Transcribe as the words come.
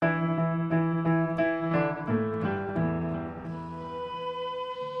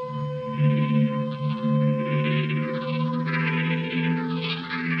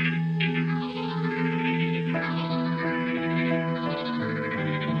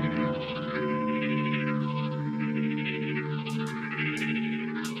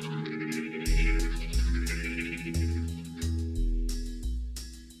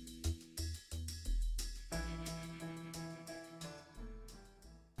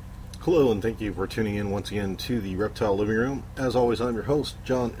Hello, and thank you for tuning in once again to the Reptile Living Room. As always, I'm your host,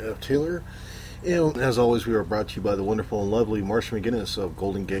 John F. Taylor. And as always, we are brought to you by the wonderful and lovely Marcia McGinnis of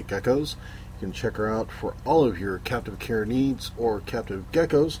Golden Gate Geckos. You can check her out for all of your captive care needs or captive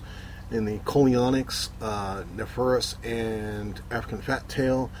geckos in the Coleonyx, Nephurus, and African Fat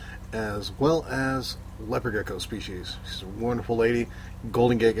Tail, as well as leopard gecko species. She's a wonderful lady.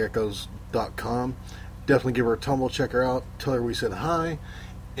 GoldenGateGeckos.com. Definitely give her a tumble, check her out, tell her we said hi.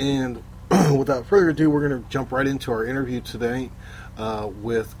 And without further ado, we're going to jump right into our interview today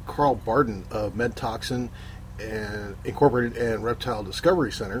with Carl Barden of MedToxin and Incorporated and Reptile Discovery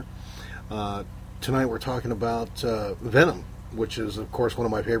Center. Tonight we're talking about venom, which is, of course, one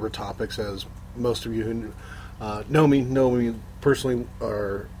of my favorite topics, as most of you who know me personally,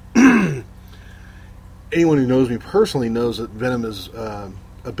 or anyone who knows me personally knows that venom is a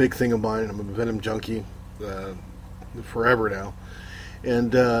big thing of mine. I'm a venom junkie forever now.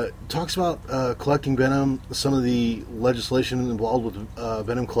 And talks about collecting venom, some of the legislation involved with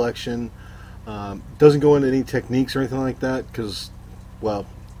venom collection. Doesn't go into any techniques or anything like that because, well,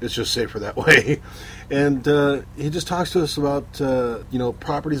 it's just safer that way. And he just talks to us about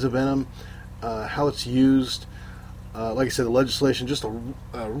properties of venom, how it's used. Like I said, the legislation. Just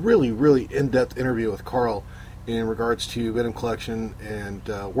a really, really in-depth interview with Carl in regards to venom collection and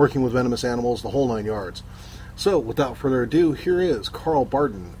working with venomous animals, the whole 9 yards. So, without further ado, here is Carl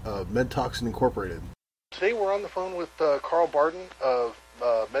Barden of MedToxin Incorporated. Today we're on the phone with Carl Barden of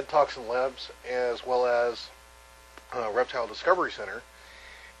MedToxin Labs, as well as Reptile Discovery Center.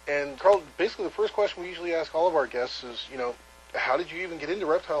 And Carl, basically the first question we usually ask all of our guests is, how did you even get into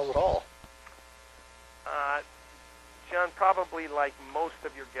reptiles at all? John, probably like most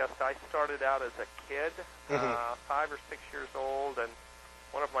of your guests, I started out as a kid, 5 or 6 years old, and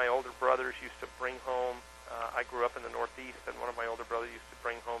one of my older brothers used to bring home, I grew up in the Northeast, and one of my older brothers used to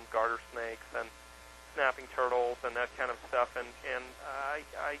bring home garter snakes and snapping turtles and that kind of stuff, and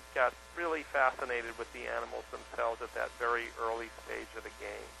I got really fascinated with the animals themselves at that very early stage of the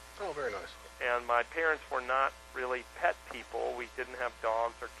game. Oh, very nice. And my parents were not really pet people. We didn't have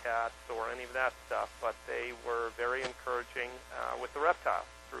dogs or cats or any of that stuff, but they were very encouraging with the reptiles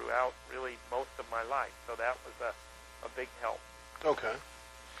throughout really most of my life, so that was a big help. Okay.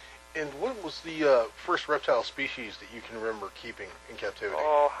 And what was the first reptile species that you can remember keeping in captivity?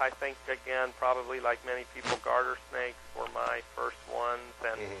 Oh, I think, again, probably like many people, garter snakes were my first ones,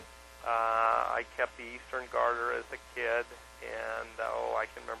 and I kept the eastern garter as a kid, and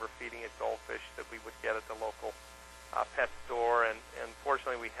I can remember feeding it goldfish that we would get at the local pet store, and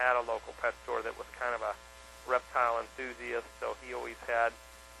fortunately we had a local pet store that was kind of a reptile enthusiast, so he always had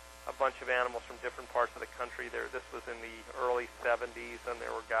a bunch of animals from different parts of the country. This was in the early 70s, and there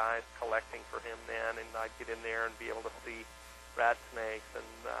were guys collecting for him then, and I'd get in there and be able to see rat snakes and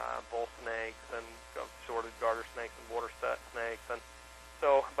bull snakes and sorted garter snakes and water snakes. And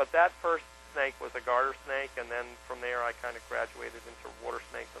so, but that first snake was a garter snake, and then from there I kind of graduated into water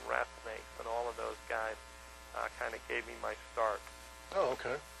snakes and rat snakes, and all of those guys kind of gave me my start. Oh,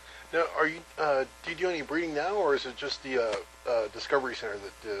 okay. Now, do you do any breeding now, or is it just the Discovery Center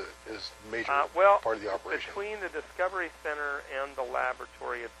that is the major part of the operation? Between the Discovery Center and the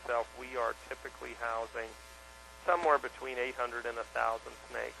laboratory itself, we are typically housing somewhere between 800 and 1,000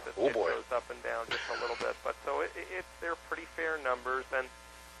 snakes. It goes up and down just a little bit, but so they're pretty fair numbers, and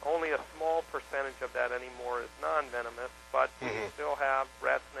only a small percentage of that anymore is non-venomous, but we still have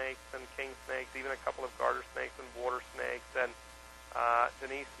rat snakes and king snakes, even a couple of garter snakes and water snakes, and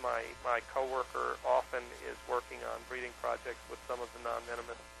Denise, my coworker, often is working on breeding projects with some of the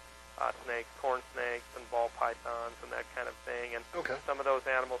non-venomous snakes, corn snakes and ball pythons and that kind of thing. And some of those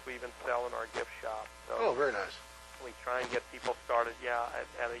animals we even sell in our gift shop. So very nice. We try and get people started,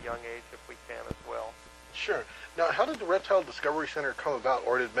 at a young age if we can as well. Sure. Now, how did the Reptile Discovery Center come about,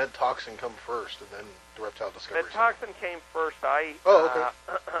 or did MedToxin come first and then the Reptile Discovery Center? MedToxin came first. I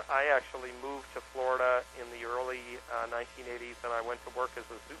actually moved to Florida in the early 1980s, and I went to work as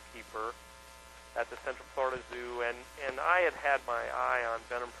a zookeeper at the Central Florida Zoo, and I had my eye on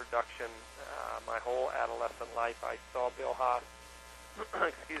venom production my whole adolescent life. I saw Bill Haas,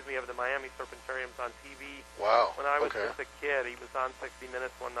 of the Miami Serpentariums on TV. Wow. When I was just a kid, he was on 60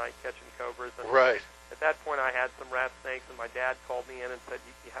 Minutes one night catching cobras. And right. At that point, I had some rat snakes, and my dad called me in and said,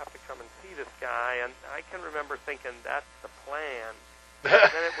 you have to come and see this guy. And I can remember thinking, that's the plan.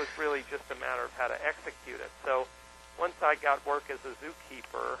 And then it was really just a matter of how to execute it. So once I got work as a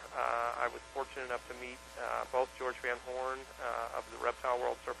zookeeper, I was fortunate enough to meet both George Van Horn of the Reptile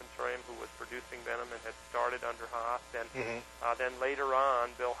World Serpentarium, who was producing venom and had started under Haas, and then later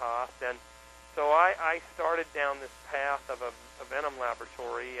on, Bill Haas. And so I started down this path of a venom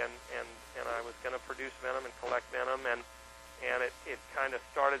laboratory, and I was going to produce venom and collect venom, and it kind of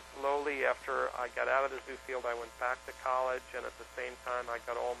started slowly. After I got out of the zoo field, I went back to college, and at the same time, I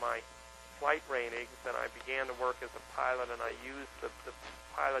got all my flight ratings, and I began to work as a pilot, and I used the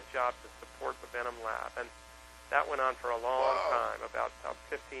pilot job to support the venom lab, and that went on for a long time, about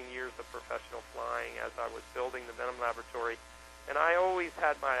 15 years of professional flying as I was building the venom laboratory. And I always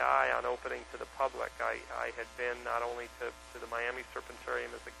had my eye on opening to the public. I had been not only to the Miami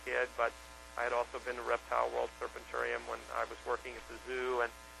Serpentarium as a kid, but I had also been to Reptile World Serpentarium when I was working at the zoo.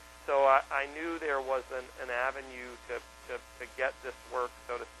 And so I knew there was an avenue to get this work,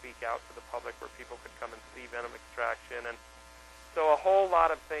 so to speak, out to the public where people could come and see venom extraction. And so a whole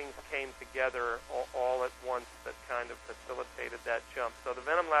lot of things came together all at once that kind of facilitated that jump. So the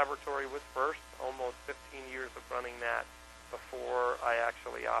venom laboratory was first, almost 15 years of running that, before I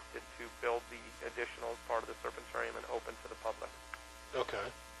actually opted to build the additional part of the Serpentarium and open to the public. Okay.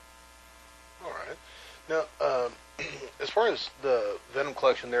 All right. Now, as far as the venom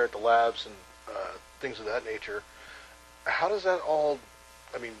collection there at the labs and things of that nature, how does that all,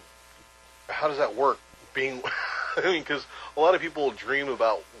 how does that work? Because a lot of people dream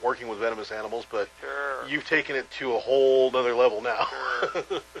about working with venomous animals, but Sure. You've taken it to a whole other level now.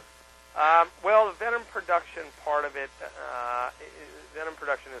 Sure. Well, the venom production part of it, venom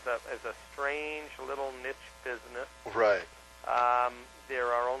production is a strange little niche business. Right. There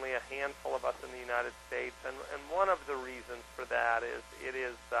are only a handful of us in the United States, and one of the reasons for that is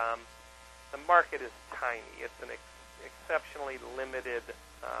the market is tiny. It's an exceptionally limited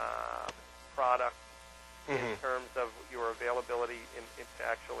product in terms of your availability to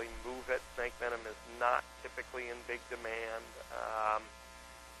actually move it. Snake venom is not typically in big demand.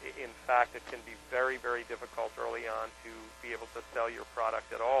 In fact, it can be very, very difficult early on to be able to sell your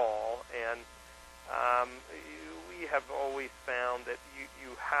product at all. And we have always found that you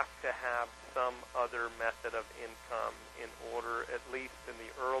have to have some other method of income in order, at least in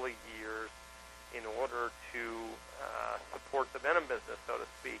the early years, in order to support the venom business, so to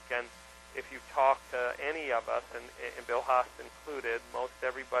speak. And if you talk to any of us, and Bill Haas included, most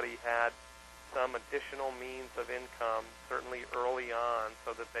everybody had some additional means of income, certainly early on,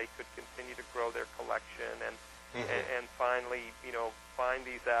 so that they could continue to grow their collection and finally, find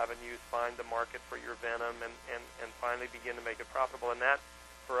these avenues, find the market for your venom, and finally begin to make it profitable. And that,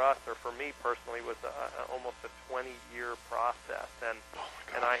 for us, or for me personally, was almost a 20-year process.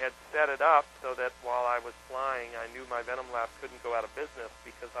 And I had set it up so that while I was flying, I knew my venom lab couldn't go out of business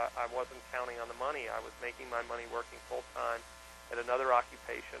because I wasn't counting on the money. I was making my money working full-time at another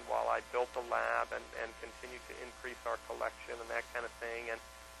occupation while I built the lab and continued to increase our collection and that kind of thing, and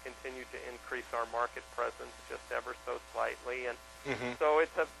continued to increase our market presence just ever so slightly. And so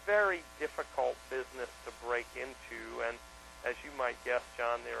it's a very difficult business to break into, and as you might guess,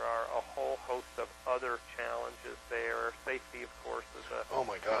 John, there are a whole host of other challenges there. Safety, of course, is a oh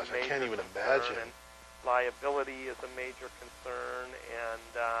my gosh, I can't even concern, imagine. and liability is a major concern,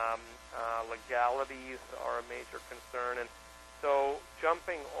 and legalities are a major concern. And so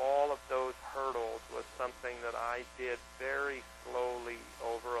jumping all of those hurdles was something that I did very slowly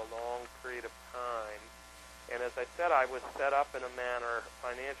over a long period of time. And as I said, I was set up in a manner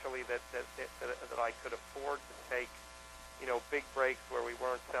financially that I could afford to take, big breaks where we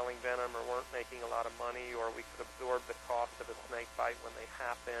weren't selling venom or weren't making a lot of money, or we could absorb the cost of a snake bite when they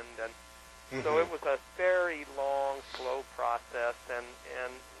happened. And so it was a very long, slow process. And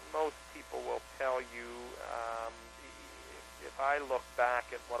most people will tell you, if I look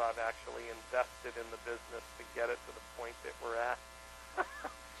back at what I've actually invested in the business to get it to the point that we're at,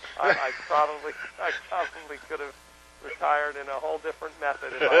 I probably could have retired in a whole different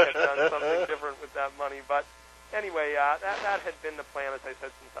method if I had done something different with that money. But anyway, that had been the plan, as I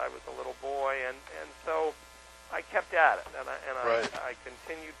said, since I was a little boy, and so I kept at it, and I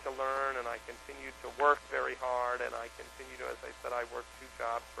continued to learn, and I continued to work very hard, and I continued to, as I said, I worked 2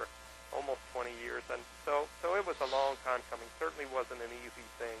 jobs for almost 20 years, and so it was a long time coming. Certainly wasn't an easy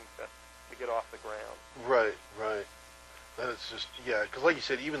thing to get off the ground. Right. That is just, because like you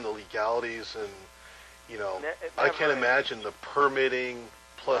said, even the legalities and, I can't imagine the permitting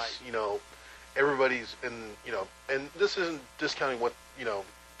plus, everybody's and this isn't discounting what,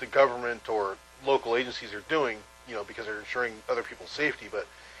 the government or local agencies are doing, because they're ensuring other people's safety, but,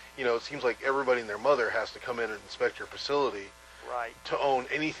 it seems like everybody and their mother has to come in and inspect your facility. Right. To own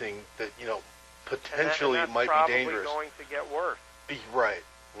anything that, potentially and might be dangerous. That's probably going to get worse. Right.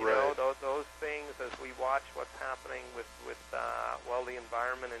 Those things, as we watch what's happening with the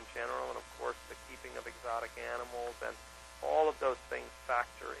environment in general, and of course the keeping of exotic animals, and all of those things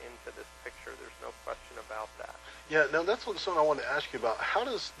factor into this picture. There's no question about that. Yeah, now that's something I wanted to ask you about. How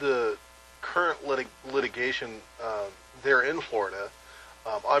does the current litigation there in Florida,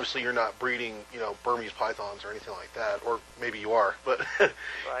 obviously you're not breeding, Burmese pythons or anything like that, or maybe you are, but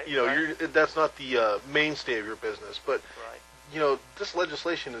right. that's not the mainstay of your business. But right. this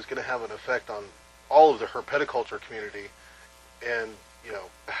legislation is going to have an effect on all of the herpetoculture community, and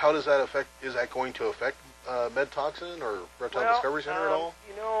how does that affect? Is that going to affect MedToxin or Reptile Discovery Center at all?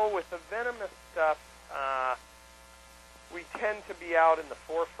 With the venomous stuff, we tend to be out in the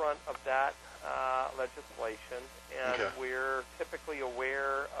forefront of that legislation, and Okay. we're typically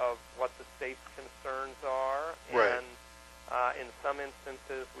aware of what the state's concerns are, Right. and in some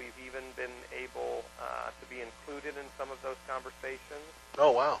instances we've even been able to be included in some of those conversations.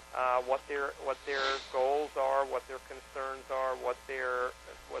 Oh, wow. What their goals are, what their concerns are, what they're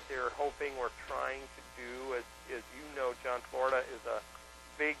hoping or trying to do. As you know, John, Florida is a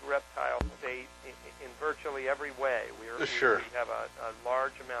big reptile state in virtually every way. We have a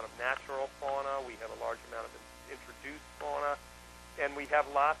large amount of natural fauna. We have a large amount of introduced fauna. And we have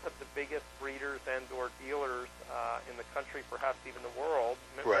lots of the biggest breeders and or dealers in the country, perhaps even the world.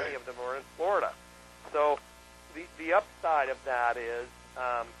 Right. Many of them are in Florida. So the upside of that is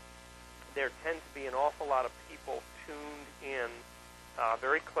there tend to be an awful lot of people tuned in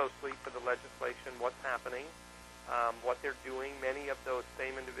very closely to the legislation, what's happening, what they're doing. Many of those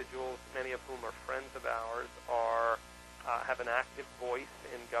same individuals, many of whom are friends of ours, have an active voice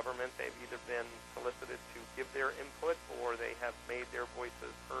in government. They've either been solicited to give their input or they have made their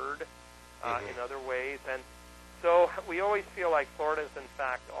voices heard in other ways. And so we always feel like Florida is, in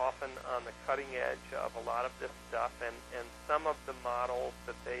fact, often on the cutting edge of a lot of this stuff, and some of the models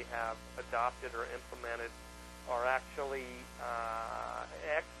that they have adopted or implemented are actually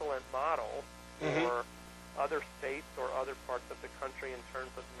excellent models for other states or other parts of the country in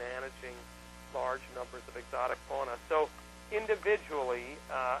terms of managing large numbers of exotic fauna. So individually,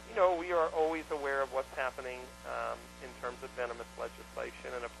 we are always aware of what's happening in terms of venomous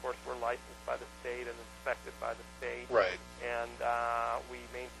legislation, and of course we're licensed by the state and inspected by the state. Right. And we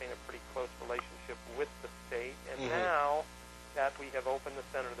maintain a pretty close relationship with the state. And now that we have opened the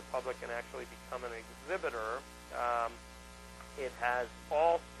center to the public and actually become an exhibitor, it has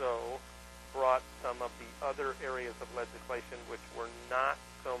also brought some of the other areas of legislation which were not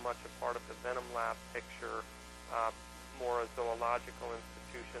so much a part of the Venom Lab picture, more zoological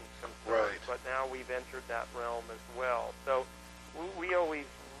institutions concerned. Right. But now we've entered that realm as well. So we always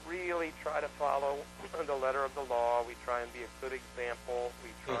really try to follow the letter of the law. We try and be a good example.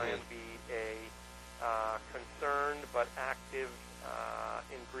 We try and be a concerned but active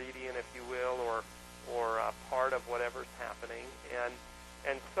ingredient, if you will, or part of whatever's happening.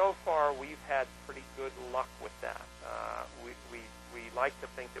 And so far, we've had pretty good luck with that. We like to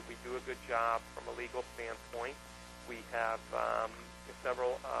think that we do a good job from a legal standpoint. We have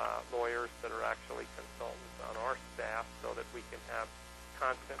several lawyers that are actually consultants on our staff so that we can have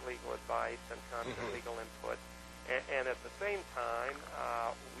constant legal advice and constant legal input. And at the same time,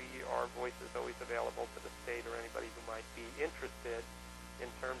 our voice is always available to the state or anybody who might be interested in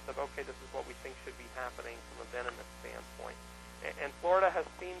terms of, okay, this is what we think should be happening from a venomous standpoint. And Florida has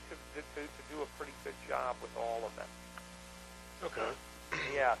seemed to do a pretty good job with all of that. Okay.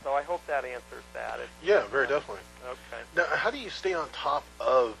 Yeah, so I hope that answers that. Yeah, very definitely. Okay. Now, how do you stay on top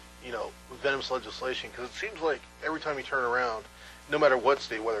of, venomous legislation? Because it seems like every time you turn around, no matter what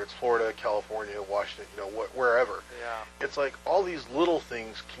state, whether it's Florida, California, Washington, wherever, it's like all these little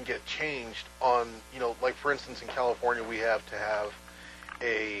things can get changed on, like for instance in California we have to have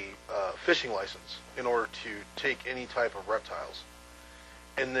a fishing license in order to take any type of reptiles.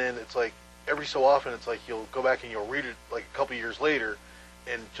 And then it's like every so often it's like you'll go back and you'll read it like a couple years later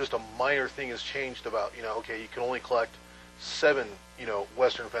and just a minor thing has changed about, okay, you can only collect 7,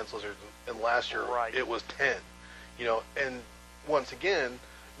 western fence lizards, and last year it was 10, and once again,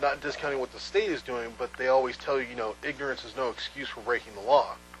 not discounting what the state is doing, but they always tell you, ignorance is no excuse for breaking the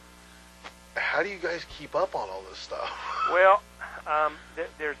law. How do you guys keep up on all this stuff? Well,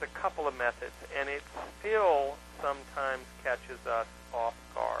 there's a couple of methods, and it still sometimes catches us off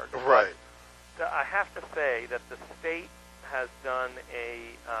guard. Right. But I have to say that the state has done a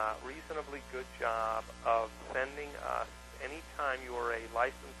reasonably good job of sending us, anytime you are a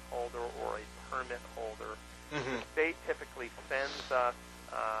license holder or a permit holder, the state typically sends us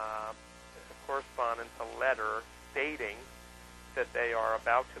correspondence, a letter stating that they are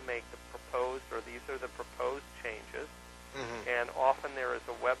about to make the proposed, or these are the proposed changes, and often there is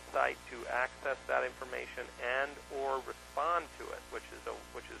a website to access that information and or respond to it, which is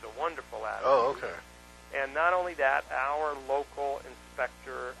a wonderful attitude. Oh, okay. And not only that, our local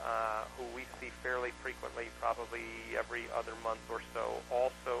inspector, who we see fairly frequently, probably every other month or so,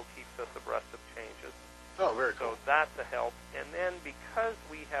 also keeps us abreast of changes. Oh, very cool. So that's a help. And then because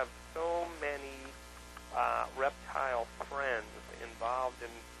we have so many reptile friends involved in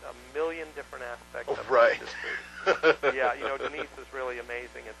a million different aspects of the industry. Yeah, Denise is really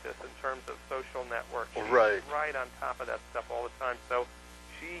amazing at this in terms of social network. She's right on top of that stuff all the time. So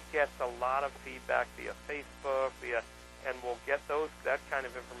she gets a lot of feedback via Facebook, and we'll get that kind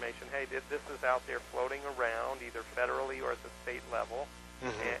of information. Hey, this is out there floating around, either federally or at the state level,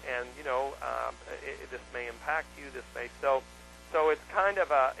 and this may impact you. This may so it's kind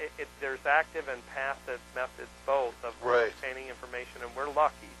of there's active and passive methods both of obtaining information, and we're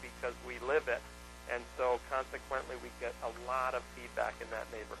lucky because we live it, and so consequently we get a lot of feedback in that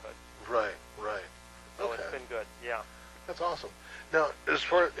neighborhood. Right. So it's been good. Yeah. That's awesome. Now,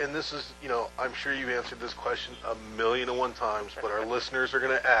 and this is, I'm sure you've answered this question 1,000,001 times, but our listeners are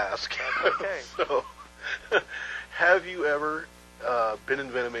going to ask. That's okay. So, have you ever been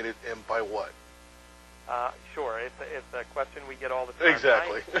envenomated, and by what? Sure. It's a question we get all the time.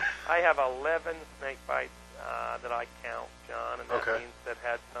 Exactly. I have 11 snake bites that I count, John, and that means that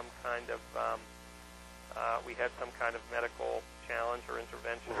had some kind of we had some kind of medical challenge or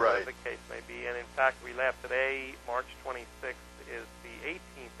intervention, whatever the case may be. And in fact, we laughed today, March 26th, is the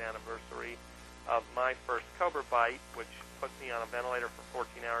 18th anniversary of my first cobra bite, which put me on a ventilator for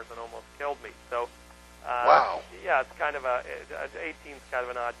 14 hours and almost killed me. So, wow. Yeah, it's kind of 18's kind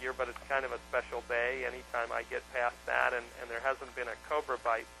of an odd year, but it's kind of a special day anytime I get past that, and there hasn't been a cobra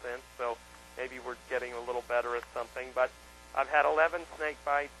bite since, so maybe we're getting a little better at something. But I've had 11 snake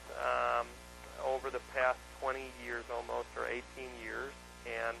bites over the past 20 years almost, or 18 years,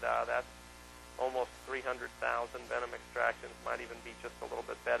 and that's almost 300,000 venom extractions. Might even be just a little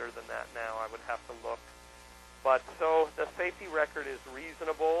bit better than that now. I would have to look. But so the safety record is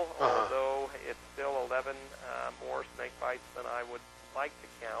reasonable, although it's still 11 more snake bites than I would like to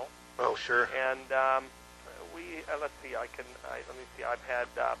count. Oh, sure. And let's see. Let me see. I've had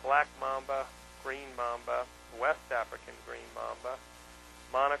black mamba, green mamba, West African green mamba,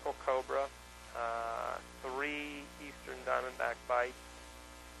 monocle cobra, 3 eastern diamondback bites,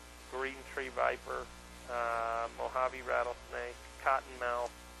 green tree viper, Mojave rattlesnake, cottonmouth,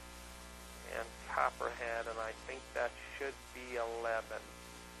 and copperhead, and I think that should be 11.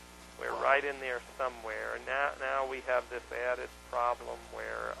 We're right in there somewhere. Now we have this added problem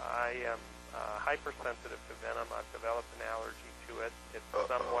where I am hypersensitive to venom. I've developed an allergy to it. It's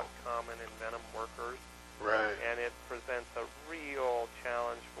somewhat common in venom workers. Right. And it presents a real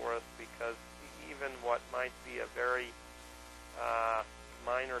challenge for us because even what might be a very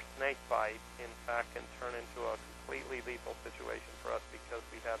minor snake bite, in fact, can turn into a completely lethal situation for us because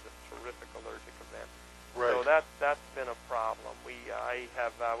we have this terrific allergic event. Right. So that's been a problem. We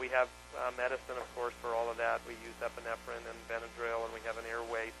have medicine, of course, for all of that. We use epinephrine and Benadryl, and we have an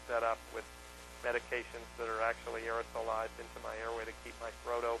airway set up with medications that are actually aerosolized into my airway to keep my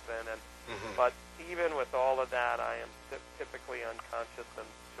throat open. And but even with all of that, I am typically unconscious in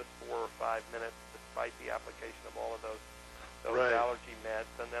just 4 or 5 minutes, despite the application of all of those allergy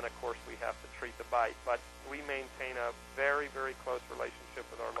meds. And then, of course, we have to treat the bite. But we maintain a very, very close relationship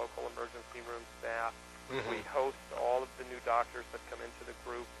with our local emergency room staff. We host all of the new doctors that come into the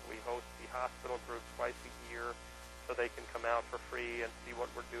group. We host the hospital group twice a year so they can come out for free and see what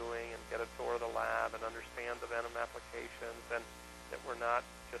we're doing and get a tour of the lab and understand the venom applications, and that we're not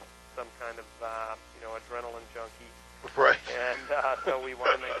just some kind of adrenaline junkie. Right. And so we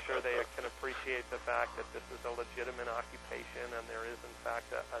want to make sure they can appreciate the fact that this is a legitimate occupation and there is, in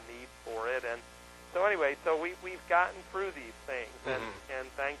fact, a need for it. And so anyway, so we've gotten through these things, and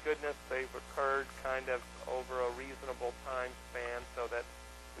thank goodness they've occurred kind of over a reasonable time span so that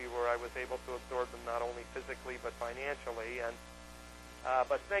I was able to absorb them not only physically but financially. And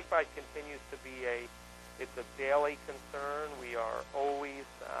but snakebite continues to be it's a daily concern. We are always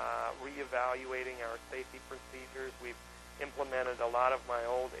reevaluating our safety procedures. We've implemented a lot of my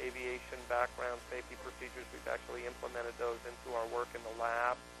old aviation background safety procedures. We've actually implemented those into our work in the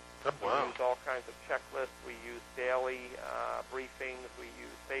lab. Oh, wow. We use all kinds of checklists. We use daily briefings. We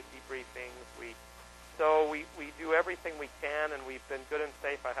use safety briefings. So we do everything we can, and we've been good and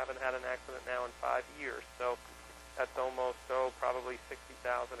safe. I haven't had an accident now in 5 years. So that's almost probably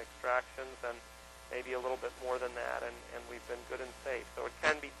 60,000 extractions, and maybe a little bit more than that, and we've been good and safe. So it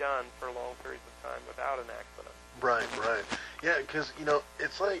can be done for long periods of time without an accident. Right. Yeah, because,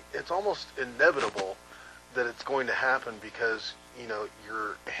 it's almost inevitable that it's going to happen because,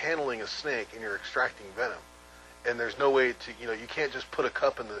 you're handling a snake and you're extracting venom. and there's no way to, you can't just put a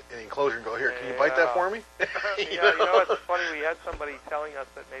cup in the enclosure and go, here, can you bite that for me? It's funny. We had somebody telling us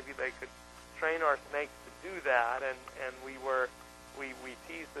that maybe they could train our snakes to do that, and we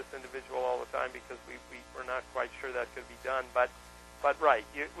teased this individual all the time because we were not quite sure that could be done. But right,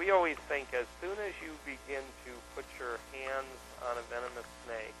 we always think as soon as you begin to put your hands on a venomous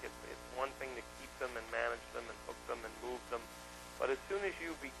snake, it's one thing to keep them and manage them and hook them and move them. But as soon as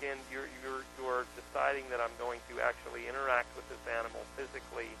you begin, you're deciding that I'm going to actually interact with this animal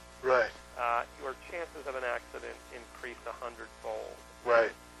physically. Right. Your chances of an accident increase 100-fold.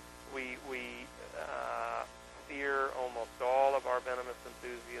 Right. We steer almost all of our venomous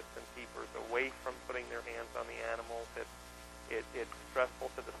enthusiasts and keepers away from putting their hands on the animals. It's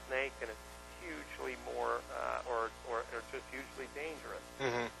stressful to the snake, and it's hugely more, or just hugely dangerous.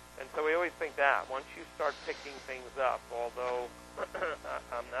 Mm-hmm. And so we always think that once you start picking things up, although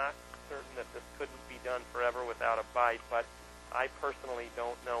I'm not certain that this couldn't be done forever without a bite, but I personally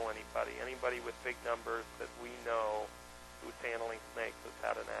don't know anybody with big numbers that we know who's handling snakes has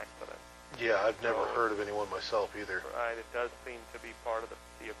had an accident. Yeah, I've never heard of anyone myself either. Right, it does seem to be part of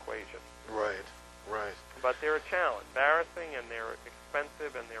the equation. Right. But they're a challenge, embarrassing, and they're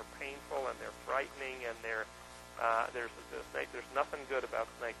expensive, and they're painful, and they're frightening, and there's nothing good about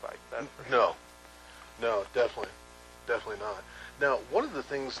snake bites. That's for sure. No, definitely not. Now, one of the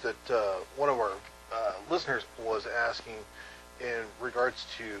things that one of our listeners was asking in regards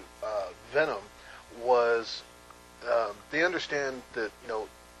to venom was they understand that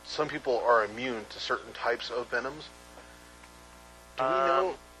some people are immune to certain types of venoms. Do we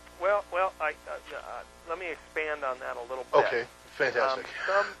know? Well, let me expand on that a little bit. Okay, fantastic.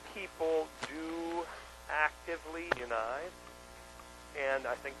 Some people do actively immunize, and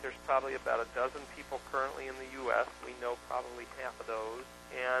I think there's probably about a dozen people currently in the U.S. We know probably half of those,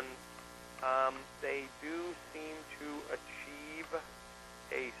 and they do seem to achieve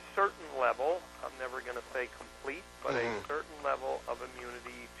a certain level. I'm never going to say complete, but a certain level of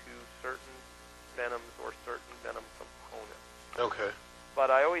immunity to certain venoms or certain venom components. Okay. But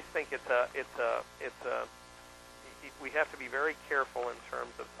I always think we have to be very careful in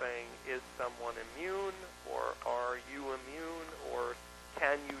terms of saying, is someone immune, or are you immune, or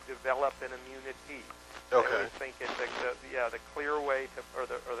can you develop an immunity? Okay. I always think it's the clear way to, or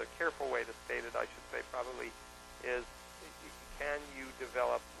the careful way to state it, I should say, probably is, can you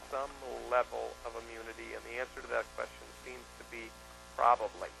develop some level of immunity? And the answer to that question seems to be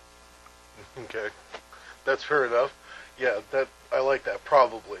probably. Okay, that's fair enough. Yeah, I like that,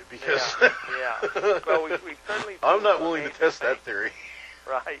 probably, because Well, we've certainly. I'm not willing to test that theory.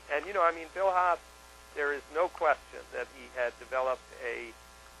 Right, and Bill Haas, there is no question that he had developed a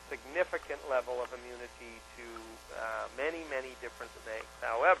significant level of immunity to many, many different snakes.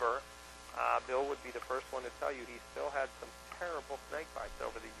 However, Bill would be the first one to tell you he still had some terrible snake bites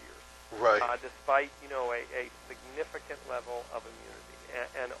over the years. Right. Despite a significant level of immunity,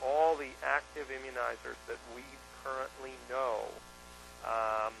 and all the active immunizers that we currently know,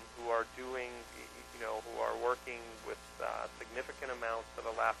 who are doing, who are working with significant amounts of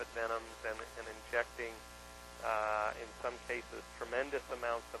elapid venoms and injecting, in some cases, tremendous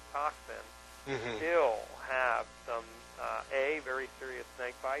amounts of toxin, still have some very serious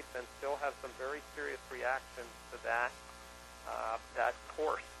snake bites, and still have some very serious reactions to that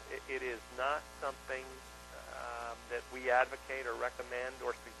course. It is not something that we advocate or recommend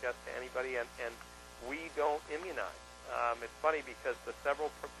or suggest to anybody, and we don't immunize. It's funny because the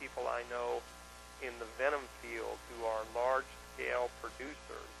several people I know in the venom field who are large-scale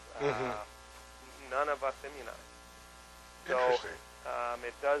producers, none of us immunize. So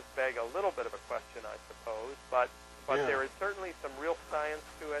it does beg a little bit of a question, I suppose, but there is certainly some real science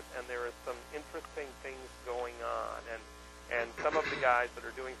to it, and there is some interesting things going on, and some of the guys that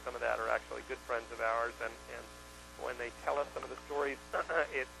are doing some of that are actually good friends of ours, and when they tell us some of the stories,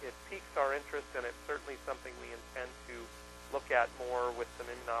 it piques our interest, and it's certainly something we intend to look at more with some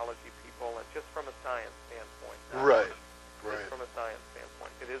immunology people, and just from a science standpoint. Right. Just from a science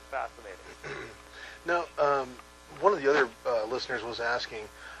standpoint. It is fascinating. Now, one of the other listeners was asking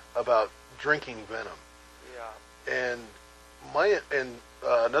about drinking venom. Yeah. And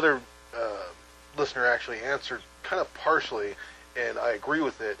another listener actually answered kind of partially, and I agree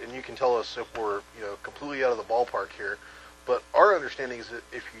with it, and you can tell us if we're completely out of the ballpark here, but our understanding is that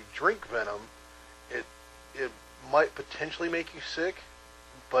if you drink venom, it might potentially make you sick,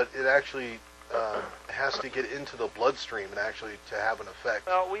 but it actually has to get into the bloodstream and actually to have an effect.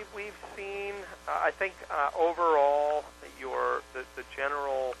 Well, we've seen, I think overall, the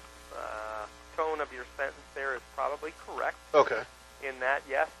general tone of your sentence there is probably correct. Okay. in that,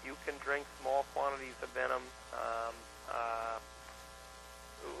 yes, you can drink small quantities of venom.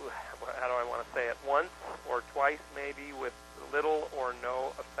 How do I want to say it? Once or twice, maybe, with little or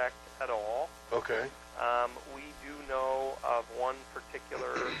no effect at all. Okay. We do know of one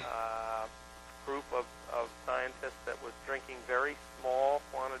particular group of scientists that was drinking very small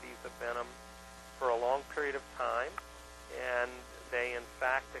quantities of venom for a long period of time, and they, in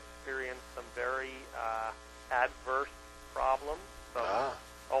fact, experienced some very adverse problems, some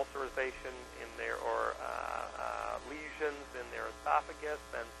ulceration in their, or lesions in their esophagus,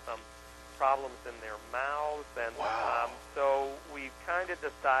 and some problems in their mouths. And so we kind of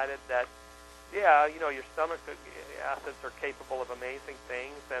decided that, yeah, you know, your stomach acids are capable of amazing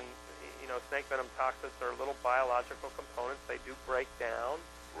things, and, you know, snake venom toxins are little biological components. They do break down.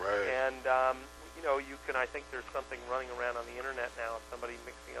 Right. And, you know, you can, I think there's something running around on the internet now of somebody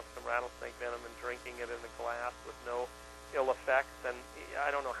mixing up some rattlesnake venom and drinking it in a glass with no ill effects. And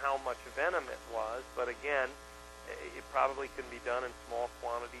I don't know how much venom it was, but again, it probably can be done in small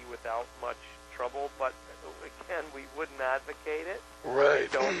quantity without much trouble. But again, we wouldn't advocate it. Right.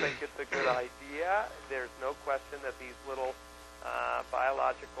 We don't think it's a good idea. There's no question that these little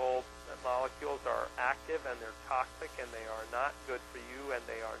biological molecules are active and they're toxic and they are not good for you and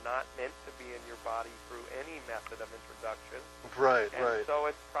they are not meant to be in your body through any method of introduction. Right, and right. So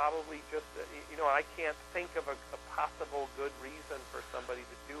it's probably just, you know, I can't think of a possible good reason for somebody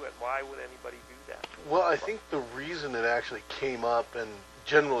to do it. Why would anybody do that? Well, I think the reason it actually came up and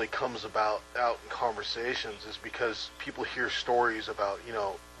generally comes about out in conversations is because people hear stories about, you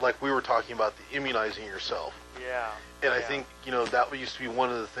know, like we were talking about the immunizing yourself. Yeah. And I think, you know, that used to be one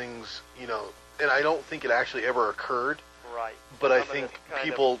of the things, you know, and I don't think it actually ever occurred. Right. But I think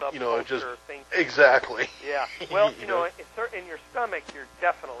people, you know, just exactly. Yeah. Well, you know, in your stomach, you're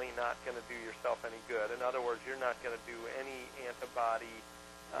definitely not going to do yourself any good. In other words, you're not going to do any antibody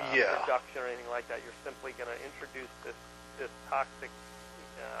production or anything like that. You're simply going to introduce this toxic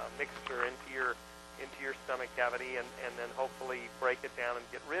mixture into your stomach cavity, and then hopefully break it down and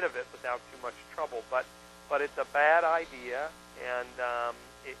get rid of it without too much trouble. But it's a bad idea, and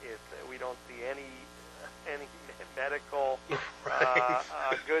we don't see any medical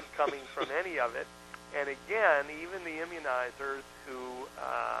good coming from any of it. And again, even the immunizers who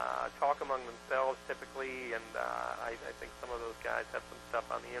talk among themselves typically, and I think some of those guys have some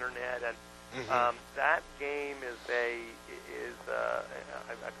stuff on the internet, and that game is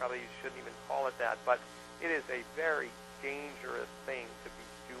I probably shouldn't even call it that, but it is a very dangerous thing to be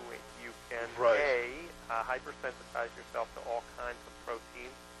doing. You can hypersensitize yourself to all kinds of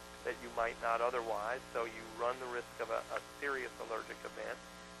proteins that you might not otherwise, so you run the risk of a serious allergic event.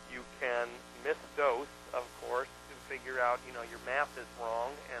 You can misdose, of course, to figure out, you know, your math is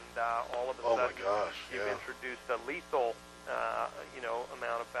wrong, and all of a sudden you've introduced a lethal, you know,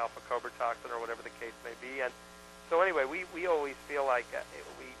 amount of alpha-cobratoxin or whatever the case may be. And so anyway, we always feel like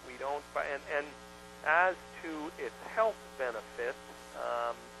we don't, and as to its health benefits,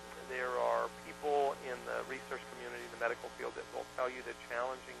 there are people in the research community, in the medical field, that will tell you that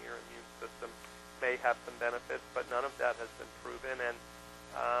challenging your immune system may have some benefits, but none of that has been proven.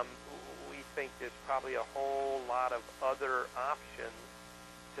 And we think there's probably a whole lot of other options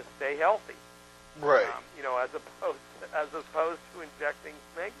to stay healthy. Right. You know, as opposed to injecting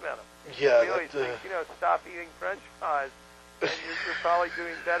snake venom. Yeah. Really think, you know, stop eating French fries, and you're probably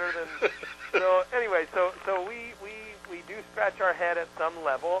doing better than. So anyway, so we do scratch our head at some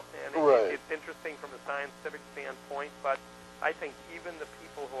level, and it's interesting from a scientific standpoint. But I think even the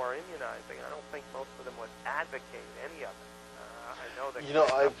people who are immunizing, I don't think most of them would advocate any of it. I know that. You know,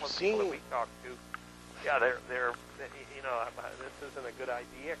 I've seen people that we talk to. Yeah, they're you know, this isn't a good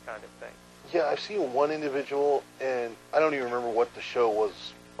idea, kind of thing. Yeah, I've seen one individual, and I don't even remember what the show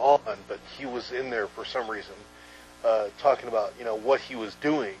was on, but he was in there for some reason, talking about, you know, what he was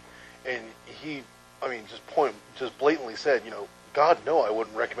doing, and he, I mean, just blatantly said, you know, God, no, I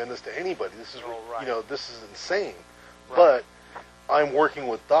wouldn't recommend this to anybody. This is, you know, this is insane. Right. But I'm working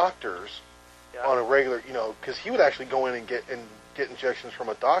with doctors on a regular, you know, because he would actually go in and get injections from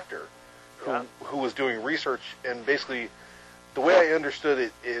a doctor who was doing research, and basically, the way I understood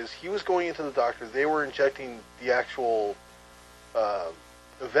it is he was going into the doctor, they were injecting the actual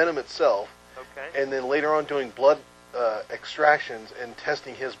venom itself, and then later on doing blood extractions and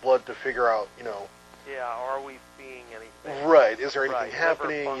testing his blood to figure out, you know. Yeah, are we seeing anything? Right, is there anything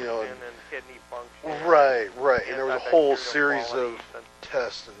happening, liver you know. And kidney function. Right, and there was a whole series of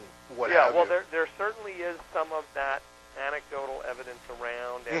tests and what have you. Yeah, well, there certainly is some of that anecdotal evidence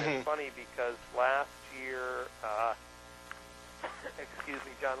around, and it's funny because last year, excuse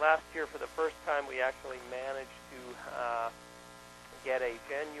me, John, last year for the first time we actually managed to get a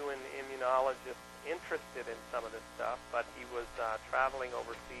genuine immunologist interested in some of this stuff, but he was traveling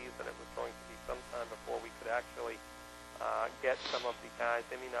overseas, and it was going to be some time before we could actually get some of the guys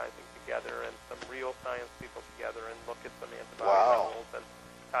immunizing together and some real science people together and look at some antibody levels and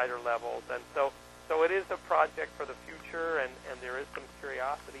titer levels. And so it is a project for the future, and there is some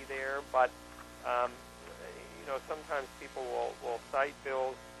curiosity there, but sometimes people will cite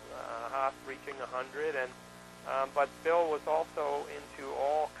Bill's Haas reaching 100, but Bill was also into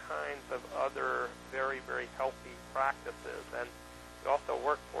all kinds of other very, very healthy practices, and he also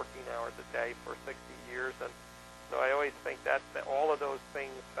worked 14 hours a day for 60 years, and so I always think that all of those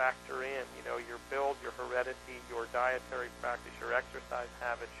things factor in, your build, your heredity, your dietary practice, your exercise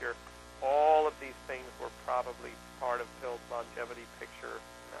habits, all of these things were probably part of Bill's longevity picture.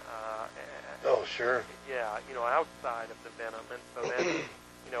 Oh, sure. Yeah, outside of the venom, and so then,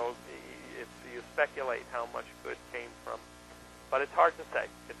 you speculate how much good came from. But it's hard to say.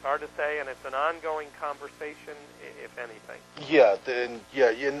 It's hard to say, and it's an ongoing conversation, if anything. Yeah, and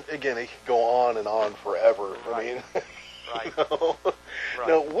again, it can go on and on forever. Right. I mean, right. Right.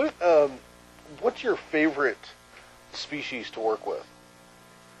 Now, what's your favorite species to work with?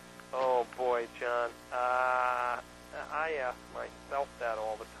 Oh boy, John. I ask myself that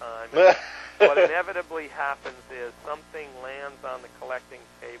all the time. What inevitably happens is something lands on the collecting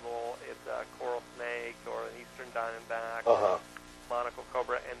table. It's a coral snake or an eastern diamondback, or monocle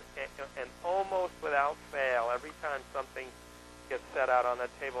cobra, and almost without fail, every time something gets set out on that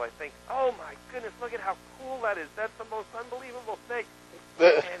table, I think, oh my goodness, look at how cool that is. That's the most unbelievable snake.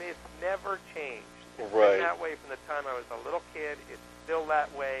 And it's never changed. It's Right. been that way from the time I was a little kid. It's still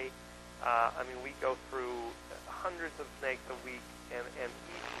that way. We go through hundreds of snakes a week, and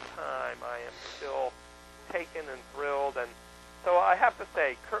each time I am still taken and thrilled. And so I have to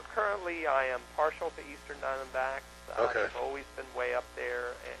say, currently I am partial to eastern diamondbacks. Okay. They've always been way up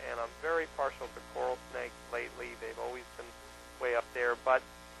there, and I'm very partial to coral snakes lately. They've always been way up there, but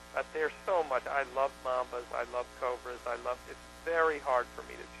there's so much. I love mambas. I love cobras. It's very hard for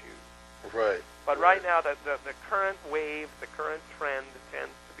me to choose. Right. But right now, the current wave, the current trend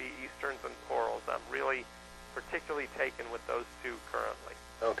tends to be easterns and corals. I'm really particularly taken with those two currently.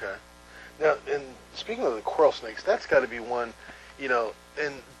 Okay. Now, and speaking of the coral snakes, that's got to be one,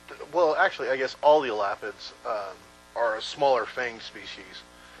 actually, I guess all the elapids are a smaller fang species.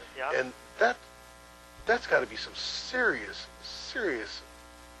 Yeah. And that's got to be some serious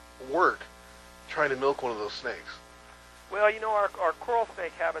work trying to milk one of those snakes. Well, our coral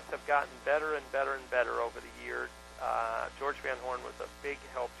snake habits have gotten better and better and better over the years. George Van Horn was a big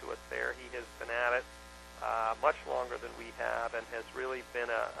help to us there. He has been at it much longer than we have, and has really been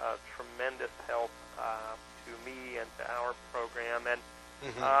a tremendous help to me and to our program. And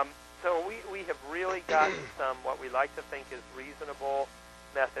so we have really gotten some, what we like to think is reasonable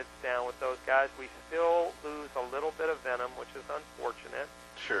methods down with those guys. We still lose a little bit of venom, which is unfortunate.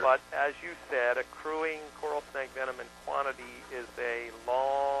 Sure. But as you said, accruing coral snake venom in quantity is a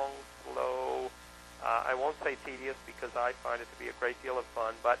long, slow, I won't say tedious because I find it to be a great deal of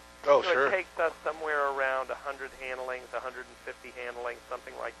fun, but sure. It takes us somewhere around 100 handlings, 150 handlings,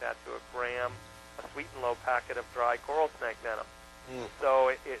 something like that, to a gram, a sweet and low packet of dry coral snake venom.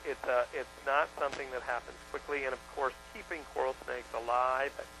 So it's not something that happens quickly, and of course keeping coral snakes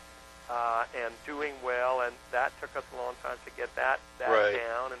alive and doing well, and that took us a long time to get that Right.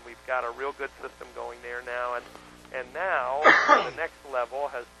 down, and we've got a real good system going there now, and now the next level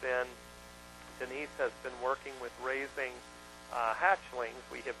has been, Denise has been working with raising hatchlings.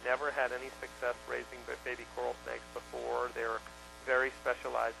 We have never had any success raising baby coral snakes before. They're very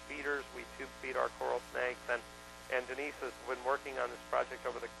specialized feeders. We tube feed our coral snakes, and Denise has been working on this project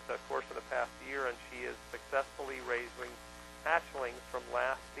over the course of the past year, and she is successfully raising hatchlings from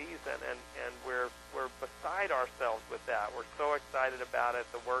last season, and we're beside ourselves with that. We're so excited about it.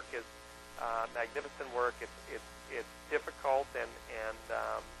 The work is magnificent work. It's difficult and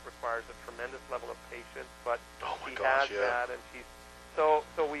requires a tremendous level of patience, but she has that, and she's so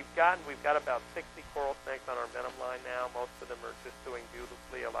we've got about 60 coral snakes on our venom line now. Most of them are just doing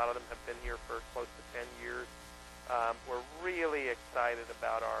beautifully. A lot of them have been here for close to 10 years. We're really excited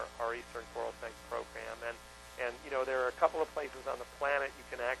about our Eastern Coral Snake program, and there are a couple of places on the planet you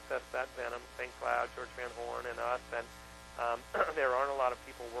can access that venom: St. Cloud, George Van Horn, and us, and there aren't a lot of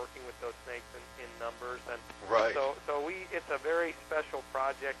people working with those snakes in numbers, and Right. so it's a very special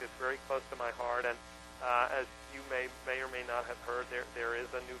project. It's very close to my heart, and as you may or may not have heard, there is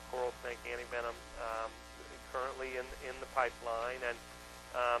a new coral snake antivenom currently in the pipeline, and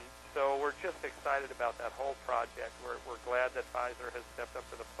so we're just excited about that whole project. We're glad that Pfizer has stepped up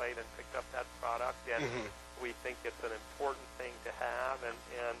to the plate and picked up that product, and We think it's an important thing to have,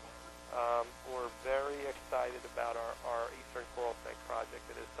 and we're very excited about our Eastern Coral Snake project.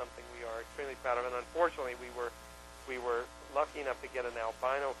 It is something we are extremely proud of, and unfortunately, we were lucky enough to get an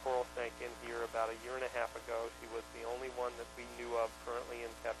albino coral snake in here about a year and a half ago. She was the only one that we knew of currently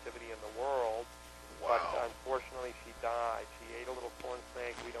in captivity in the world. Wow. But unfortunately, she died. She ate a little corn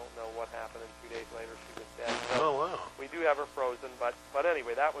snake. We don't know what happened, and 2 days later, she was dead. So wow. we do have her frozen, but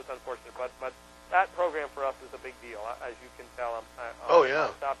anyway, that was unfortunate. But that program for us is a big deal. As you can tell,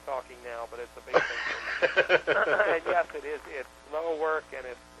 I'll stop talking now, but it's a big thing for me. And yes, it is. It's slow work, and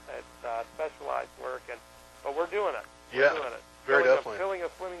it's specialized work, but we're doing it. We're doing it. Very definitely. Filling a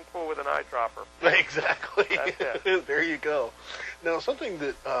swimming pool with an eyedropper. Exactly. That's it. There you go. Now, something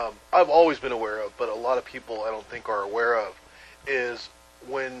that I've always been aware of, but a lot of people I don't think are aware of, is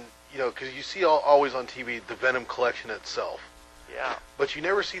when, because you see always on TV the venom collection itself. Yeah. But you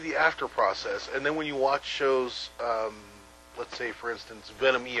never see the after process. And then when you watch shows, let's say, for instance,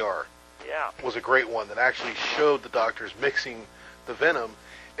 Venom ER was a great one that actually showed the doctors mixing the venom.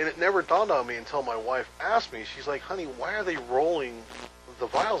 And it never dawned on me until my wife asked me. She's like, honey, why are they rolling the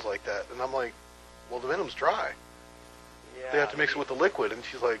vials like that? And I'm like, well, the venom's dry. Yeah. They have to mix it with the liquid. And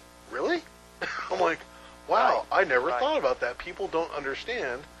she's like, really? I'm like, wow, I never thought about that. People don't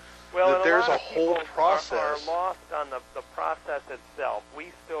understand that there's a whole process. Are lost on the process itself.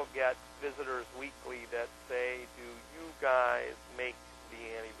 We still get visitors weekly that say, do you guys make the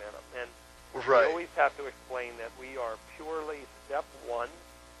anti-venom? And we always have to explain that we are purely step one.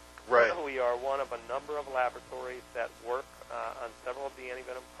 Right. We are one of a number of laboratories that work on several of the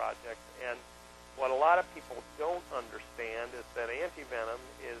anti-venom projects. And what a lot of people don't understand is that anti-venom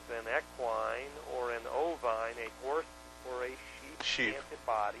is an equine or an ovine, a horse or a sheep.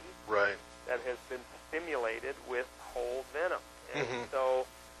 Antibody that has been stimulated with whole venom. And so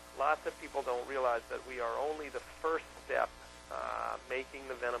lots of people don't realize that we are only the first step making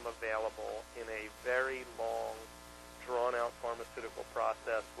the venom available in a very long, drawn-out pharmaceutical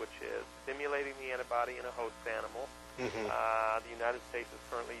process, which is stimulating the antibody in a host animal. The United States is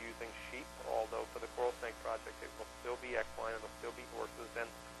currently using sheep, although for the Coral Snake Project it will still be equine, it will still be horses, and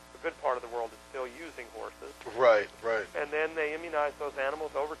the good part of the world is still using horses. Right. And then they immunize those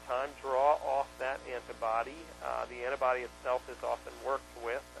animals over time, draw off that antibody. The antibody itself is often worked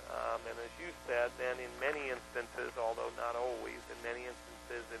with, and as you said, then in many instances, although not always, in many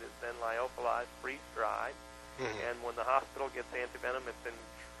instances it is then lyophilized, freeze-dried. And when the hospital gets antivenom, it's in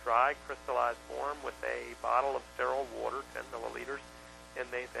dry, crystallized form with a bottle of sterile water, 10 milliliters, and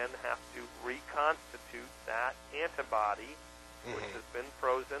they then have to reconstitute that antibody, which has been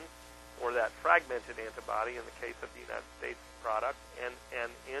frozen, or that fragmented antibody in the case of the United States product, and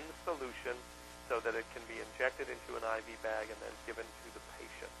in solution so that it can be injected into an IV bag and then given to the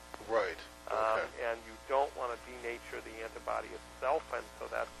patient. Right. Okay. And you don't want to denature the antibody itself, and so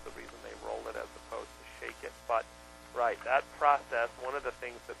that's the reason they roll it as opposed to shake it. But, that process, one of the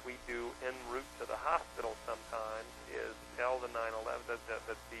things that we do en route to the hospital sometimes is tell the 911,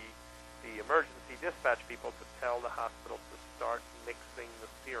 the emergency dispatch people to tell the hospital to start mixing the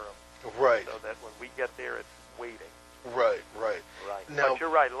serum. Right. So that when we get there, it's waiting. Right. Now, but you're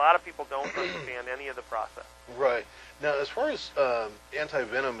right. A lot of people don't understand any of the process. Right. Now, as far as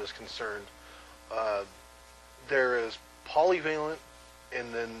anti-venom is concerned, there is polyvalent,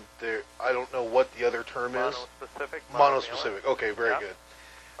 and then I don't know what the other term is. Monospecific. Okay, very good.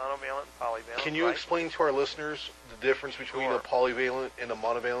 Monovalent and polyvalent. Can you explain to our listeners the difference between a polyvalent and a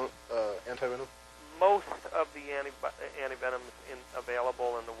monovalent antivenom? Most of the antivenoms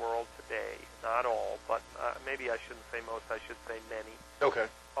available in the world today, not all, but maybe I shouldn't say most, I should say many,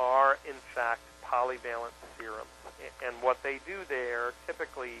 are in fact polyvalent serums. And what they do there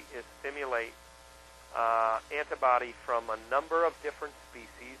typically is stimulate antibody from a number of different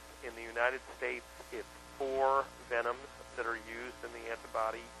species. In the United States, it's 4 venoms that are used in the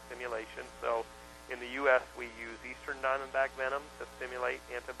antibody stimulation. So in the U.S., we use Eastern Diamondback venom to stimulate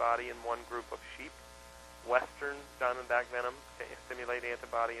antibody in one group of sheep, Western Diamondback venom to stimulate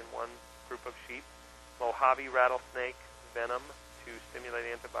antibody in one group of sheep, Mojave rattlesnake venom to stimulate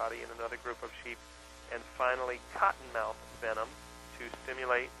antibody in another group of sheep, and finally cottonmouth venom to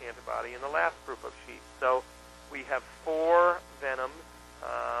stimulate antibody in the last group of sheep. So we have 4 venoms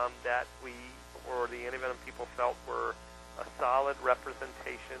that the antivenom people felt were a solid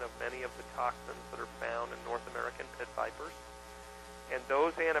representation of many of the toxins that are found in North American pit vipers. And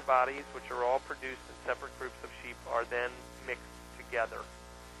those antibodies, which are all produced in separate groups of sheep, are then mixed together.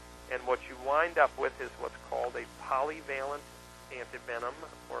 And what you wind up with is what's called a polyvalent antivenom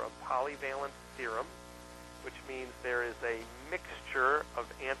or a polyvalent serum, which means there is a mixture of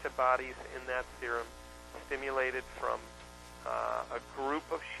antibodies in that serum stimulated from a group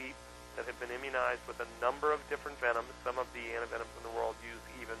of sheep that have been immunized with a number of different venoms. Some of the antivenoms in the world use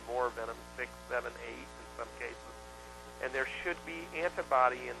even more venom, 6, 7, 8 in some cases. And there should be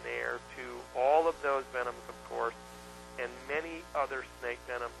antibody in there to all of those venoms, of course, and many other snake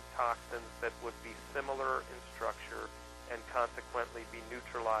venom toxins that would be similar in structure and consequently be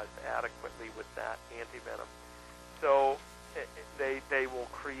neutralized adequately with that antivenom. So they will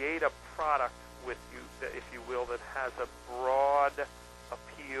create a product with you, if you will, that has a broad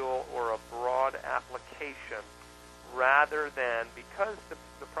appeal or a broad application rather than, because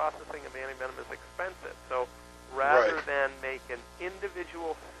the processing of antivenom is expensive, so rather than make an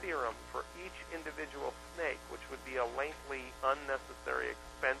individual serum for each individual snake, which would be a lengthy, unnecessary,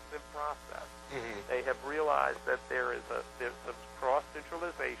 expensive process, they have realized that there's some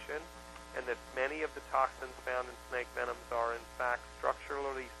cross-neutralization and that many of the toxins found in snake venoms are in fact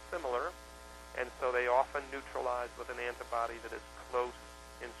structurally similar, and so they often neutralize with an antibody that is close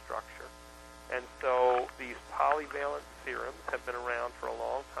in structure. And so these polyvalent serums have been around for a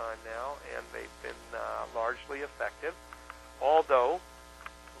long time now, and they've been largely effective. Although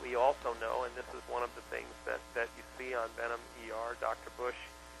we also know, and this is one of the things that you see on Venom ER, Dr. Bush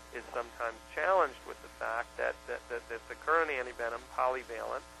is sometimes challenged with the fact that the current antivenom,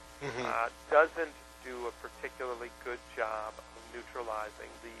 polyvalent, doesn't do a particularly good job of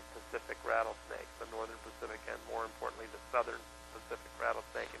neutralizing the Pacific rattlesnake, the northern Pacific, and more importantly, the southern Pacific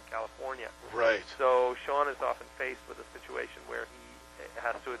rattlesnake in California. Right. So Sean is often faced with a situation where he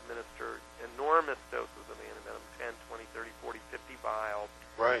has to administer enormous doses of antivenom, 10, 20, 30, 40, 50 vials,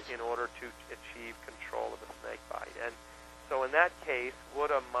 in order to achieve control of a snake bite. And so in that case,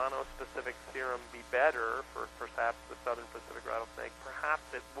 would a monospecific serum be better for perhaps the southern Pacific rattlesnake? Perhaps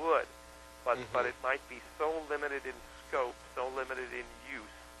it would, but it might be so limited in scope, so limited in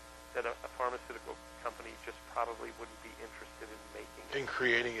use, that a pharmaceutical company just probably wouldn't be interested in making it. In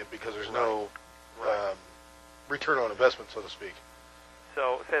creating it, because there's no return on investment, so to speak.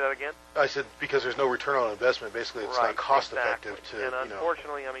 So, say that again? I said because there's no return on investment, basically it's not cost effective to, and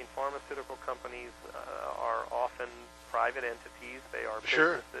unfortunately, I mean, pharmaceutical companies are often private entities. They are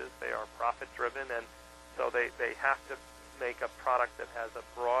businesses. They are profit driven, and so they have to make a product that has a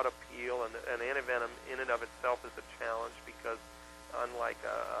broad appeal, and an antivenom in and of itself is a challenge because unlike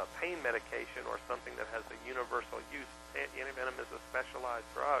a pain medication or something that has a universal use, antivenom is a specialized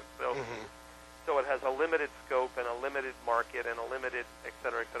drug. So so it has a limited scope and a limited market and a limited et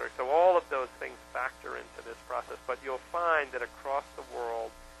cetera, et cetera. So all of those things factor into this process. But you'll find that across the world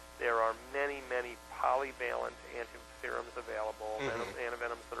there are many, many polyvalent antiserums available,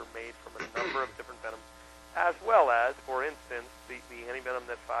 antivenoms that are made from a number of different venoms, as well as, for instance, the antivenom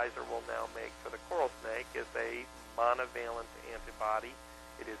that Pfizer will now make for the coral snake is a monovalent antibody.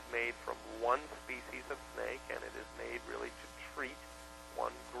 It is made from one species of snake, and it is made really to treat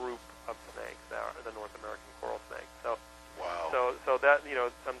one group of snakes, the North American coral snake. So, so that, you know,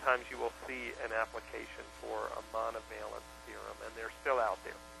 sometimes you will see an application for a monovalent serum, and they're still out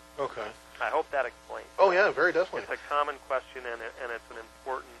there. Okay. I hope that explains. Oh yeah, very definitely. It's a common question, and it's an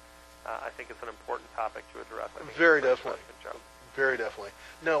important. I think it's an important topic to address. I think very definitely. Very definitely.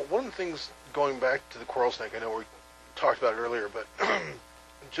 Now, one of the things, going back to the coral snake, I know we talked about it earlier, but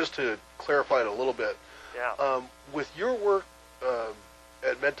just to clarify it a little bit, with your work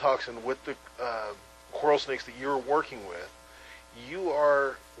at MedToxin with the coral snakes that you're working with, you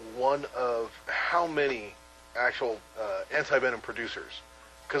are one of how many actual antivenom producers?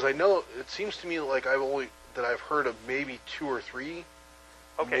 Because I know it seems to me like I've heard of maybe 2 or 3.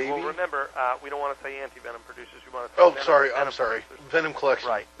 Okay, maybe? well remember, we don't want to say antivenom producers. We want to say I'm sorry. Producers. Venom collection.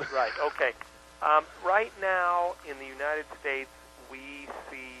 Right, okay. Right now in the United States, we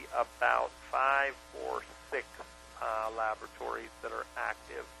see about 5 or 6 laboratories that are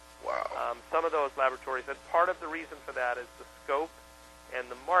active. Wow. Some of those laboratories, and part of the reason for that is the scope and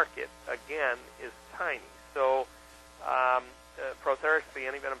the market, again, is tiny. So Protherics, the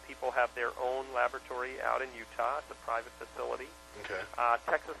antivenom people, have their own laboratory out in Utah. It's a private facility. Okay.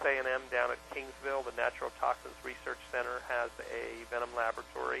 Texas A&M down at Kingsville, the Natural Toxins Research Center, has a venom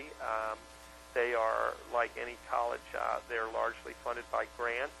laboratory. They are, like any college, they're largely funded by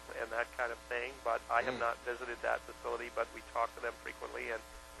grants and that kind of thing, but I have not visited that facility, but we talk to them frequently, and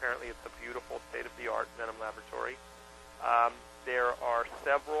apparently it's a beautiful state-of-the-art venom laboratory. There are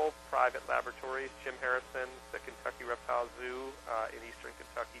several private laboratories. Jim Harrison, the Kentucky Reptile Zoo in eastern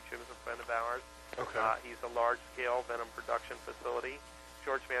Kentucky. Jim is a friend of ours. Okay. He's a large-scale venom production facility.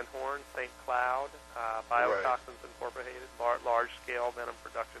 George Van Horn, St. Cloud, Biotoxins Incorporated, large-scale venom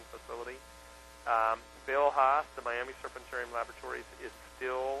production facility. Bill Haas, the Miami Serpentarium Laboratories, is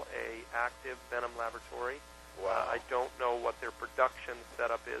still a active venom laboratory. Wow. I don't know what their production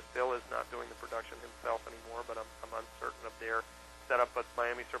setup is. Bill is not doing the production himself anymore, but I'm uncertain of their setup. But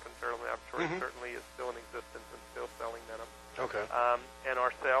Miami Serpent Sterile Laboratory certainly is still in existence and still selling venom. Okay. And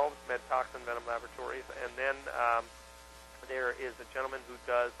ourselves, MedToxin Venom Laboratories. And then there is a gentleman who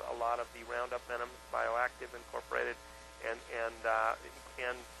does a lot of the Roundup Venoms, Bioactive Incorporated, and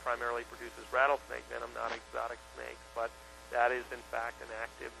Ken primarily produces rattlesnake venom, not exotic snakes, but that is, in fact, an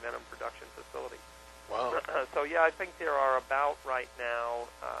active venom production facility. Wow. So, yeah, I think there are about right now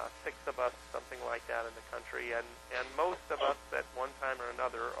 6 of us, something like that, in the country, and most of us at one time or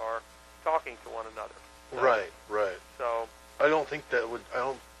another are talking to one another. So, Right. So I don't think that would.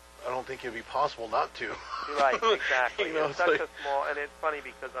 I don't think it'd be possible not to. right, exactly. You know, it's such a small, and it's funny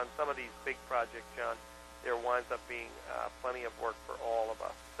because on some of these big projects, John, there winds up being plenty of work for all of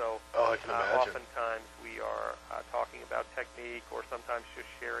us. So I can imagine. oftentimes we are talking about technique, or sometimes just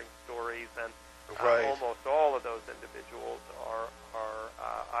sharing stories, and Right. almost all of those individuals are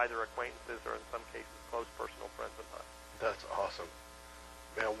either acquaintances or in some cases close personal friends of mine. That's awesome,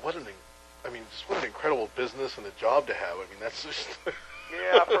 man. What an incredible business and a job to have. I mean, that's just.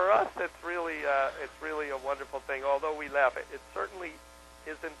 Yeah, for us, it's really a wonderful thing. Although we laugh, it certainly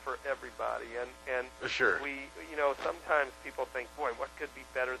isn't for everybody, and Sure. we, sometimes people think, boy, what could be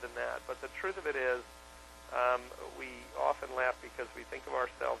better than that? But the truth of it is, we often laugh because we think of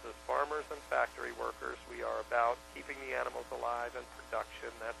ourselves as farmers and factory workers. We are about keeping the animals alive and production.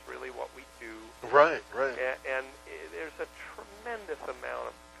 That's really what we do. Right. And there's a tremendous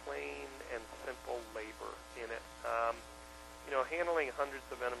amount of plain and simple labor in it. Handling hundreds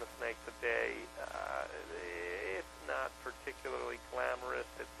of venomous snakes a day, it's not particularly glamorous.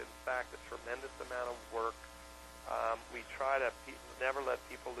 It's, in fact, a tremendous amount of work. We try to never let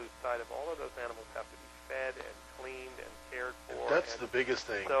people lose sight of all of those animals have to be fed and cleaned and cared for. That's the biggest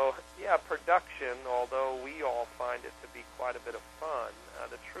thing. So, yeah, production, although we all find it to be quite a bit of fun,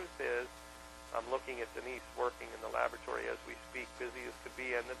 the truth is, I'm looking at Denise working in the laboratory as we speak, busy as could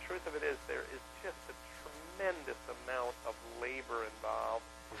be, and the truth of it is there is just a tremendous amount of labor involved.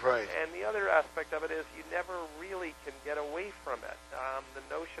 Right. And the other aspect of it is you never really can get away from it. The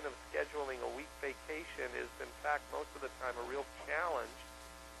notion of scheduling a week vacation is, in fact, most of the time a real challenge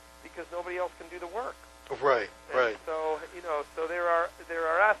because nobody else can do the work. Right. And so, so there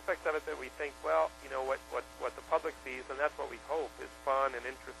are aspects of it that we think, well, what the public sees, and that's what we hope, is fun and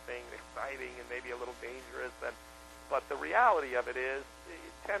interesting and exciting and maybe a little dangerous. But the reality of it is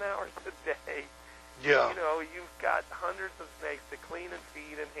 10 hours a day. Yeah. You've got hundreds of snakes to clean and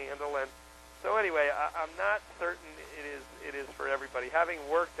feed and handle, and so anyway, I'm not certain it is for everybody. Having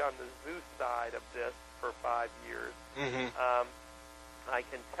worked on the zoo side of this for 5 years, I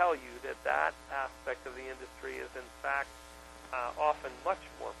can tell you that aspect of the industry is in fact often much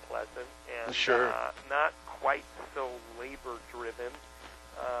more pleasant and not quite so labor driven.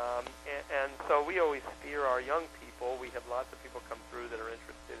 And so we always steer our young people. We have lots of people come through that are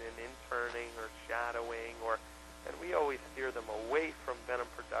interested in interning or shadowing, and we always steer them away from venom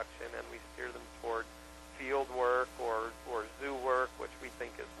production, and we steer them toward field work or zoo work, which we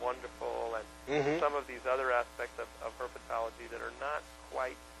think is wonderful, and some of these other aspects of herpetology that are not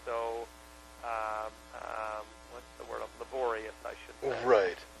quite so, what's the word, laborious, I should say.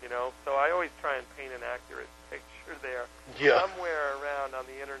 Right. So I always try and paint an accurate picture there. Yeah. Somewhere around on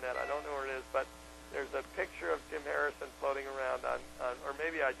the internet, I don't know where it is, but there's a picture of Jim Harrison floating around on or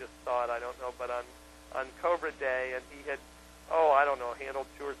maybe I just saw it, I don't know, but on Cobra Day, and he had, handled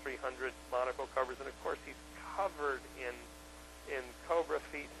 200 or 300 monocle cobras, and of course he's covered in cobra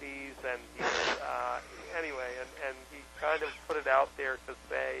feces, and he's, anyway, and he kind of put it out there to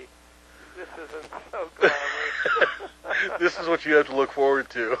say, this isn't so glamorous. This is what you have to look forward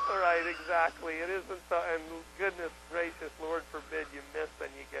to. Right, exactly. It isn't so, and goodness gracious, Lord forbid you miss and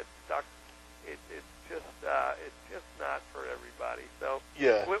you get stuck. It's just not for everybody. So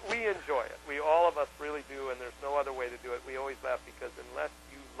yeah, we enjoy it. All of us really do, and there's no other way to do it. We always laugh because unless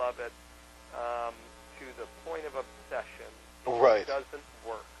you love it to the point of obsession, right, it doesn't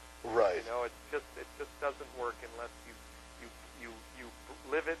work. Right. It just doesn't work unless you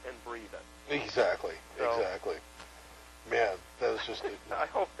live it and breathe it. Exactly. Man, that was just. I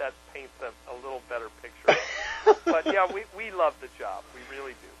hope that paints a little better picture. But yeah, we love the job. We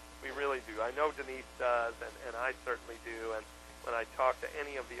really do. I know Denise does, and I certainly do. And when I talk to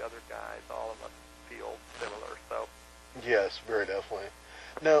any of the other guys, all of us feel similar. So. Yes, very definitely.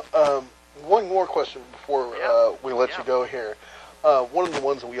 Now, one more question before we let you go here. One of the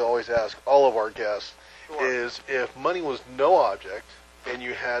ones that we always ask all of our guests is if money was no object and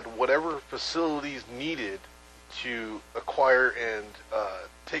you had whatever facilities needed to acquire and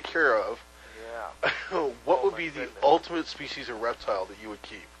take care of, what would be the ultimate species of reptile that you would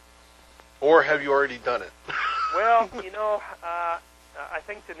keep? Or have you already done it? Well, I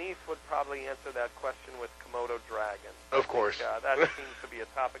think Denise would probably answer that question with Komodo dragon. Of course. That seems to be a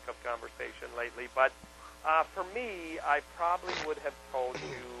topic of conversation lately. But for me, I probably would have told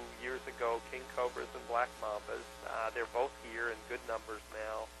you years ago king cobras and black mambas. They're both here in good numbers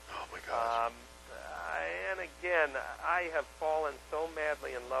now. Oh, my gosh. And again, I have fallen so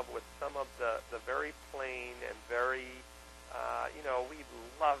madly in love with some of the very plain and very, we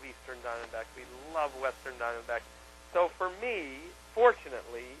love eastern diamondbacks. We love western diamondbacks. So for me,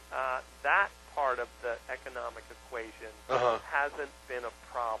 fortunately, that part of the economic equation hasn't been a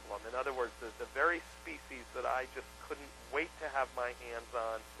problem. In other words, the very species that I just couldn't wait to have my hands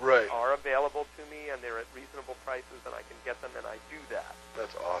on are available to me, and they're at reasonable prices, and I can get them, and I do that.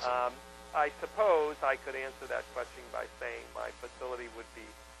 That's awesome. I suppose I could answer that question by saying my facility would be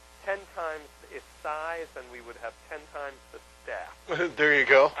 10 times its size, and we would have 10 times the staff. There you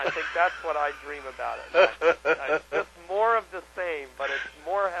go. I think that's what I dream about it. It's just more of the same, but it's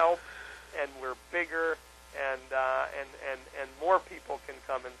more help, and we're bigger, and more people can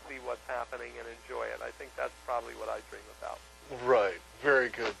come and see what's happening and enjoy it. I think that's probably what I dream about. Right. Very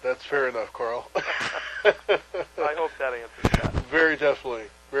good. That's fair enough, Carl. I hope that answers that. Very definitely.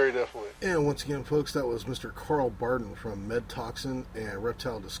 Very definitely. And once again, folks, that was Mr. Carl Barden from MedToxin and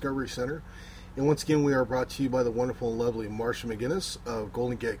Reptile Discovery Center. And once again, we are brought to you by the wonderful and lovely Marsha McGinnis of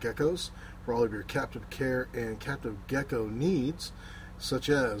Golden Gate Geckos for all of your captive care and captive gecko needs, such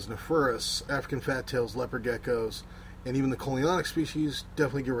as Nephurus, African Fattails, leopard geckos, and even the Coleonic species.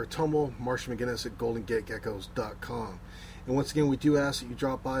 Definitely give her a tumble. Marsha McGinnis at GoldenGateGeckos.com. And once again, we do ask that you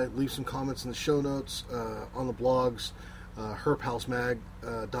drop by, leave some comments in the show notes, on the blogs,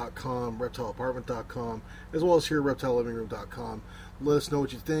 herphausemag.com, reptileapartment.com, as well as here at reptilelivingroom.com. Let us know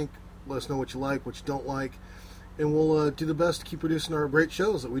what you think. Let us know what you like, what you don't like, and we'll do the best to keep producing our great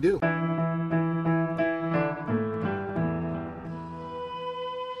shows that we do.